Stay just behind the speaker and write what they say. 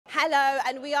Hello,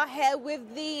 and we are here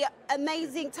with the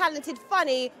amazing, talented,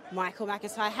 funny Michael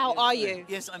McIntyre. How are you?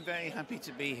 Yes, I'm very happy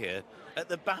to be here at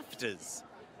the BAFTAs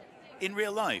in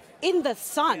real life. In the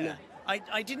sun. Yeah.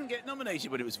 I didn't get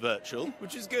nominated when it was virtual,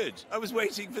 which is good. I was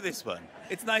waiting for this one.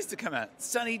 It's nice to come out.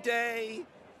 Sunny day,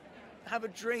 have a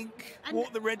drink,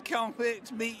 walk the red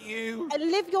carpet, meet you.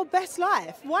 And live your best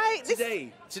life. Why?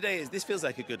 This feels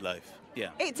like a good life.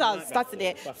 Yeah. It does, doesn't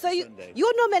it? BAFTA So Sunday.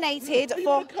 you're nominated You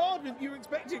for... got a card with you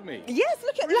expecting me. Yes,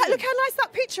 look how nice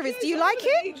that picture is. Yes, Do you I like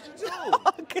haven't it? aged at all.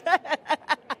 Okay.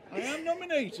 I am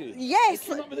nominated. Yes. They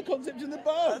came up with the concept in the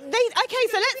bar. Okay,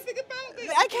 so let's... Think about this.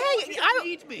 Okay,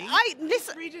 Read me.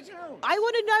 listen, Read it out. I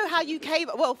want to know how you came...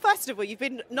 Well, first of all, you've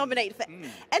been nominated for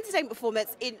entertainment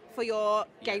performance for your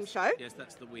game show. Yes,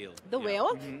 that's The Wheel. The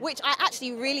Wheel, which I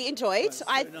actually really enjoyed. That's so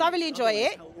I nice. thoroughly enjoy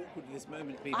it. How awkward this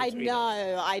moment be I between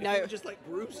know, us. I If know. you were just like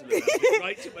brutal about it,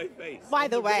 right to my face. By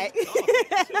on the way. red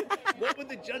carpet. What were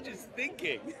the judges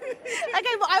thinking?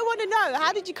 Okay, but I want to know,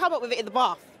 how did you come up with it in the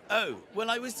bath? Oh, well,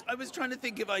 I was trying to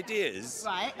think of ideas.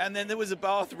 Right. And then there was a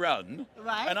bath run.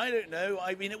 Right. And I don't know.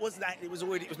 I mean, it was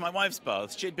my wife's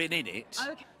bath. She'd been in it.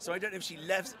 Okay. So I don't know if she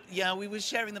left. Yeah, we were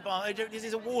sharing the bath. This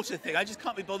is a water thing. I just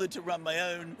can't be bothered to run my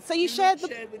own. So you shared the...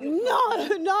 with your No,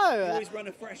 partner? You no. always run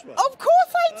a fresh one. Of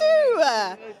course I do.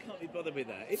 I can't be bothered with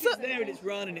that. If it's there and it's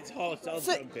run and it's hot, I'll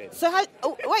jump in. So how...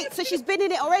 Oh, wait, so she's been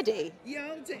in it already? Yeah,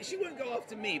 I would say she won't go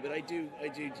after me, but I do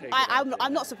take her.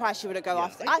 I'm not surprised she wouldn't go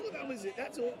after... I thought that was it.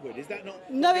 That's awkward. Is that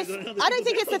not? No, I don't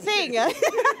think it's a thing.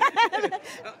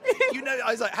 You know,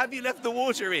 I was like, have you left the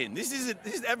water in? This is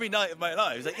every night of my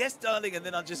life. I was like, yes, darling, and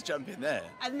then I'll just jump in there.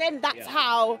 And then that's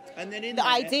how And then in the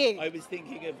there, idea. I was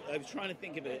trying to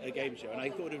think of a game show, and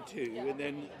I thought of two, and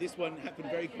then this one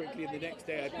happened very quickly, and the next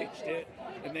day I pitched it,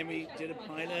 and then we did a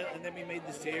pilot, and then we made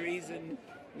the series, and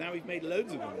now we've made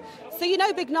loads of them. So you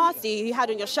know Big Narstie, who you had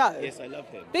on your show? Yes, I love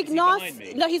him. Big Is he behind me?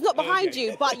 Narstie, no, he's not behind Okay.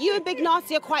 you, but you and Big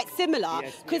Narstie are quite similar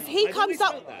Yes, because we he are. I've comes always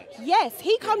up. felt that. Yes,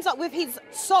 he comes up with his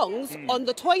songs on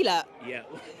the toilet. Yeah.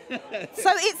 So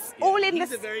it's all in He's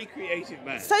the. a very creative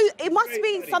man. So it must Very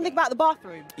be funny something man. about the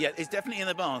bathroom. Yeah, it's definitely in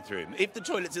the bathroom. If the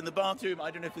toilet's in the bathroom,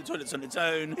 I don't know if the toilet's on its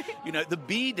own. You know, the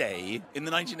B-Day in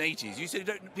the 1980s, you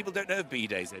said people don't know of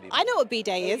B-Days anymore. I know what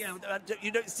B-Day is. Yeah,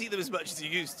 you don't see them as much as you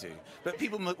used to. But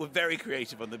people were very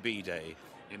creative on the B-Day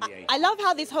in the 80s. I love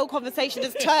how this whole conversation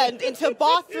has turned into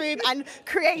bathroom and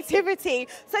creativity.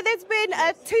 So there's been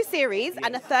 2 series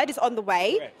and a third is on the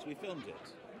way. Correct, we filmed it.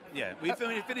 Yeah, we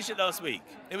finished it last week.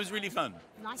 It was really fun.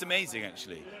 Nice. It's amazing,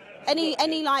 actually.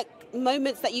 Any like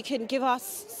moments that you can give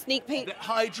us sneak peek?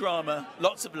 High drama,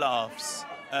 lots of laughs,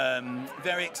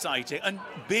 very exciting, and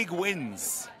big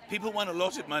wins. People won a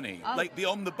lot of money, like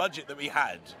beyond the budget that we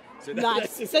had. So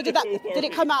Nice. So did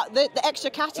it come out, the extra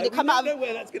cash, did it come out? I don't know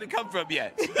where that's going to come from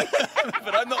yet,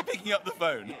 but I'm not picking up the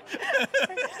phone.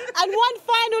 And one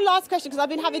final last question, because I've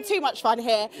been having too much fun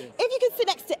here. If you could sit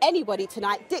next to anybody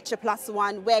tonight, ditch a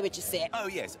 +1, where would you sit? Oh,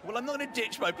 yes. Well, I'm not going to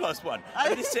ditch my +1. I'm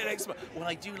going to sit next to Well,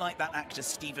 I do like that actor,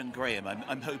 Stephen Graham.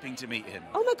 I'm hoping to meet him.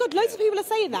 Oh my God, loads of people are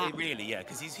saying that. Really, yeah,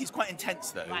 because he's quite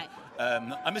intense, though. Right.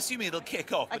 I'm assuming it'll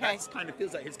kick off, but Okay. that kind of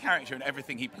feels like his character and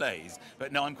everything he plays.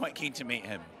 But no, I'm quite keen to meet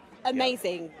him.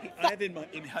 Amazing. I have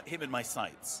him in my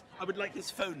sights. I would like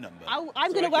his phone number.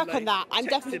 I'm going to work on that. I'm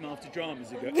text definitely. him after dramas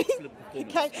and go, excellent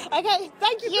performance. Okay,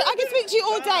 thank you. I can speak to you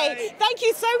all day. Bye. Thank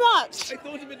you so much. I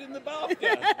thought of it in the bath.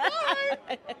 Yeah.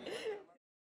 Bye.